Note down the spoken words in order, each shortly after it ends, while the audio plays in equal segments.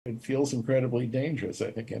it feels incredibly dangerous.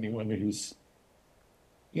 I think anyone who's,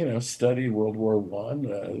 studied World War One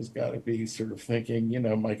has got to be sort of thinking,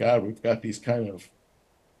 my God, we've got these kind of,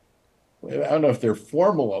 I don't know if they're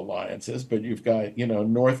formal alliances, but you've got,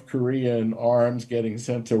 North Korean arms getting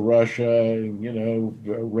sent to Russia, and,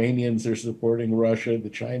 the Iranians are supporting Russia, the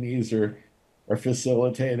Chinese are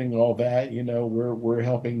facilitating all that. We're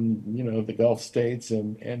helping, the Gulf states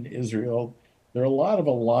and Israel. There are a lot of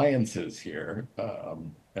alliances here,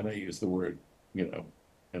 and I use the word, you know,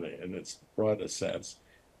 in its broadest sense.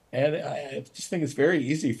 And I just think it's very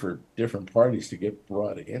easy for different parties to get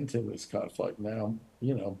brought into this conflict now.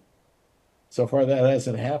 So far that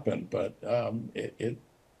hasn't happened, but it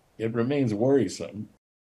remains worrisome.